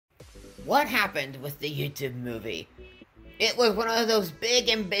What happened with the YouTube movie? It was one of those big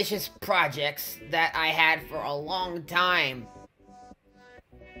ambitious projects that I had for a long time.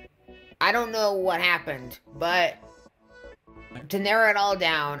 I don't know what happened, but to narrow it all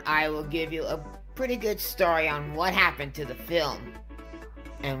down, I will give you a pretty good story on what happened to the film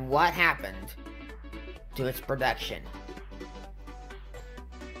and what happened to its production.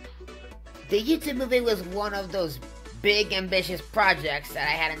 The YouTube movie was one of those big ambitious projects that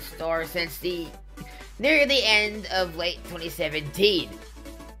I had in store since near the end of late 2017.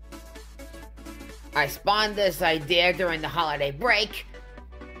 I spawned this idea during the holiday break,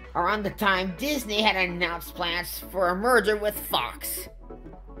 around the time Disney had announced plans for a merger with Fox.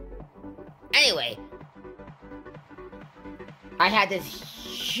 Anyway, I had this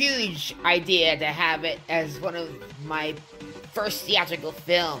huge idea to have it as one of my first theatrical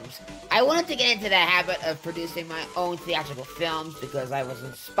films. I wanted to get into the habit of producing my own theatrical films because I was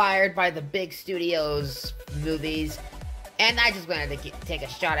inspired by the big studios' movies, and I just wanted to take a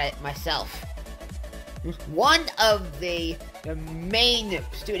shot at it myself. One of the main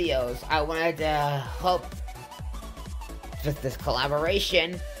studios I wanted to help with this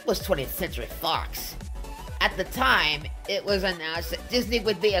collaboration was 20th Century Fox. At the time, it was announced that Disney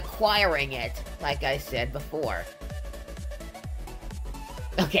would be acquiring it, like I said before.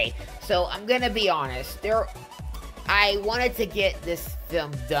 Okay, so I'm gonna be honest, I wanted to get this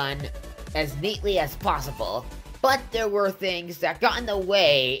film done as neatly as possible, but there were things that got in the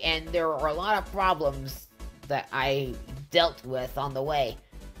way, and there were a lot of problems that I dealt with on the way.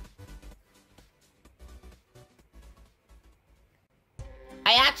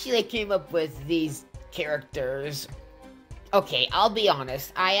 I actually came up with these characters. Okay, I'll be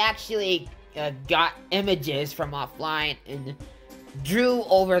honest, I actually got images from offline and drew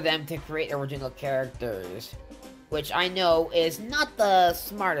over them to create original characters, which I know is not the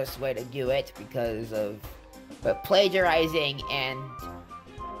smartest way to do it because of plagiarizing, and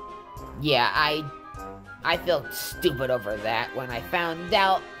yeah, I felt stupid over that when I found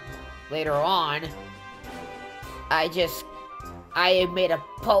out later on. I made a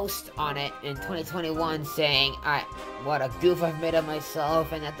post on it in 2021 saying what a goof I've made of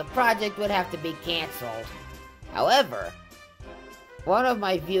myself and that the project would have to be cancelled. However, one of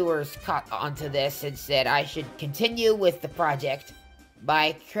my viewers caught onto this and said I should continue with the project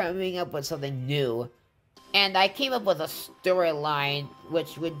by coming up with something new. And I came up with a storyline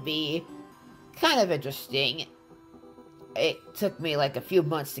which would be kind of interesting. It took me like a few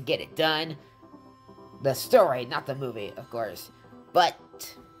months to get it done. The story, not the movie, of course. But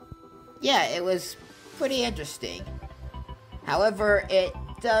yeah, it was pretty interesting. However, it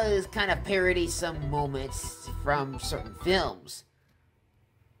does kind of parody some moments from certain films.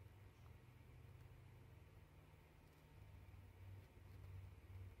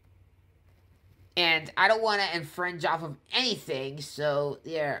 And I don't want to infringe off of anything, so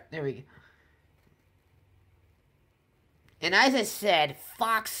there we go. And as I said,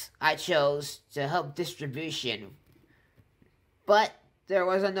 Fox I chose to help distribution. But there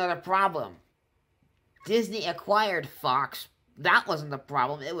was another problem. Disney acquired Fox. That wasn't the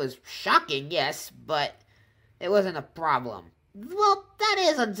problem. It was shocking, yes, but it wasn't a problem. Well, that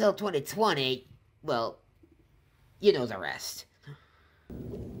is until 2020. Well, you know the rest.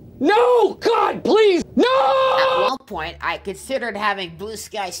 No! God, please! No! At one point, I considered having Blue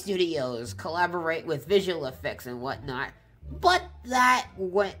Sky Studios collaborate with visual effects and whatnot, but that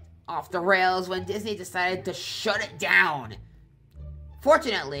went off the rails when Disney decided to shut it down.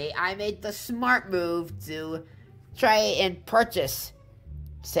 Fortunately, I made the smart move to try and purchase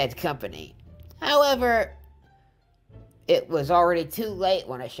said company. However, it was already too late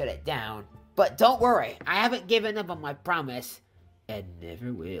when I shut it down. But don't worry, I haven't given up on my promise. And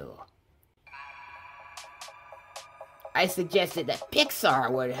never will. I suggested that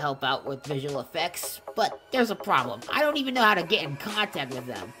Pixar would help out with visual effects, but there's a problem. I don't even know how to get in contact with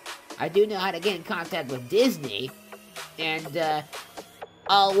them. I do know how to get in contact with Disney, and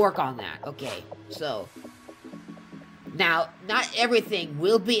I'll work on that. Okay, so now, not everything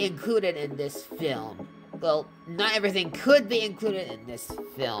will be included in this film. Well, not everything could be included in this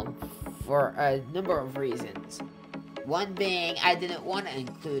film for a number of reasons. One being, I didn't want to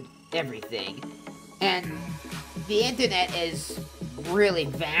include everything. And the internet is really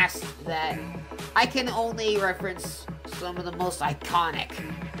vast that I can only reference some of the most iconic.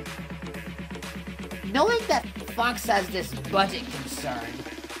 Knowing that Fox has this budget concern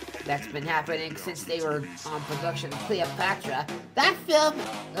that's been happening since they were on production of Cleopatra, that film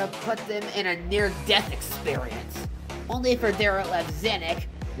put them in a near-death experience. Only for Daryl F. Zanuck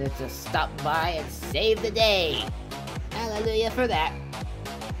to just stop by and save the day. Hallelujah for that.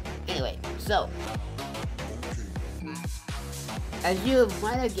 Anyway, So, as you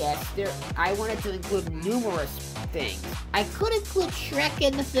might have guessed, I wanted to include numerous things. I could include Shrek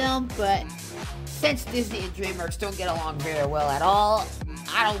in the film, but since Disney and DreamWorks don't get along very well at all,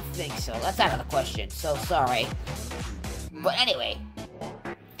 I don't think so. That's out of the question, so sorry. But anyway,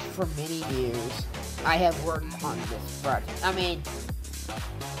 for many years, I have worked on this project. I mean,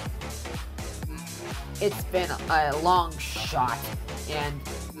 it's been a long shot, and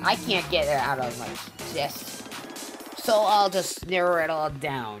I can't get it out of my chest. So I'll just narrow it all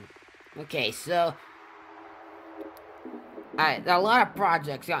down. Okay, so a lot of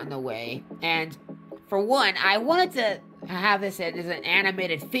projects got in the way, and for one, I wanted to have this as an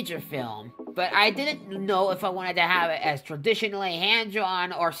animated feature film, but I didn't know if I wanted to have it as traditionally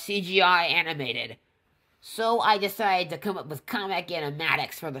hand-drawn or CGI animated. So I decided to come up with comic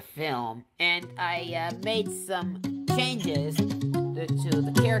animatics for the film, and I made some changes to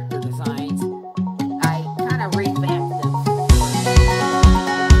the character designs. I kind of revamped them.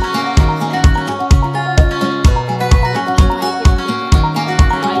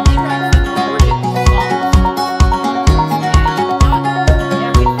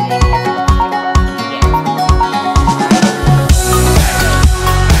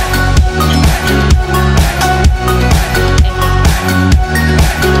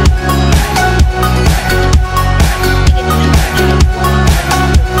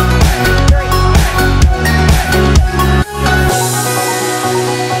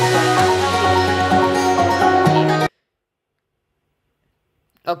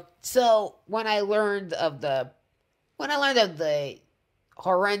 So when I learned of the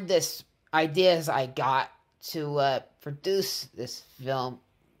horrendous ideas I got to produce this film,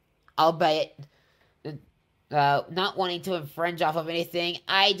 albeit not wanting to infringe off of anything,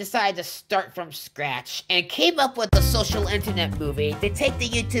 I decided to start from scratch and came up with the social internet movie to take the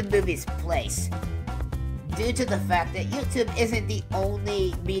YouTube movie's place. Due to the fact that YouTube isn't the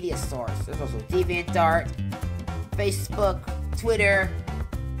only media source, there's also DeviantArt, Facebook, Twitter,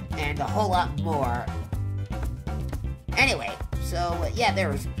 and a whole lot more. Anyway, so yeah,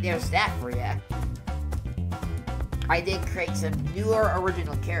 there's that for ya. I did create some newer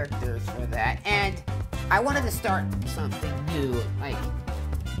original characters for that, and I wanted to start something new. Like,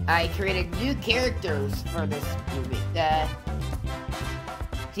 I created new characters for this movie. The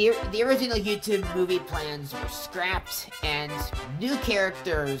original YouTube movie plans were scrapped, and new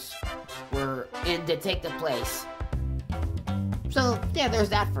characters were in to take the place. So, yeah, there's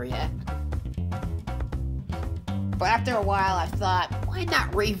that for you. But after a while, I thought, why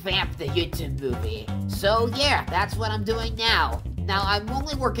not revamp the YouTube movie? So, yeah, that's what I'm doing now. Now, I'm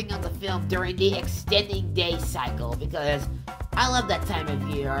only working on the film during the extending day cycle because I love that time of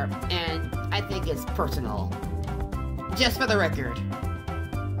year, and I think it's personal. Just for the record.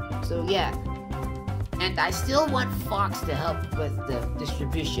 So, yeah. And I still want Fox to help with the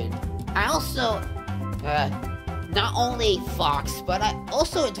distribution. I also, not only Fox, but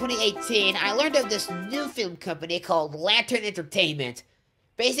also in 2018, I learned of this new film company called Lantern Entertainment.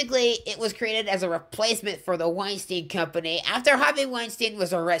 Basically, it was created as a replacement for the Weinstein Company after Harvey Weinstein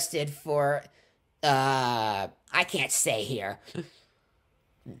was arrested for, I can't say here,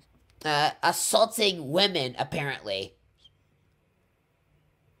 assaulting women, apparently.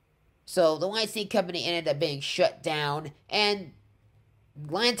 So the Weinstein Company ended up being shut down, and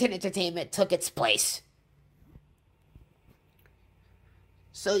Lantern Entertainment took its place.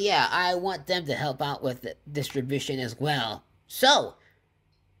 So yeah, I want them to help out with the distribution as well. So,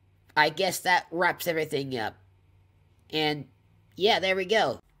 I guess that wraps everything up. And yeah, there we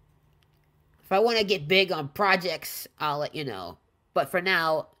go. If I want to get big on projects, I'll let you know. But for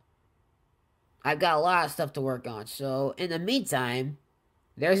now, I've got a lot of stuff to work on. So in the meantime,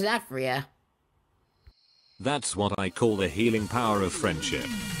 there's that for ya. That's what I call the healing power of friendship.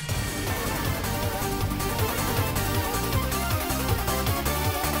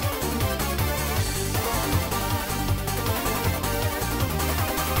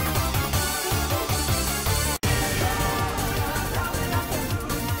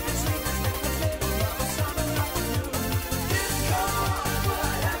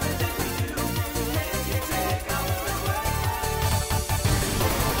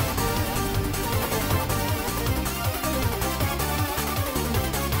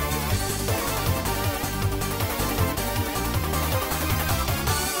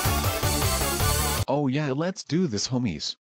 Oh yeah, let's do this, homies.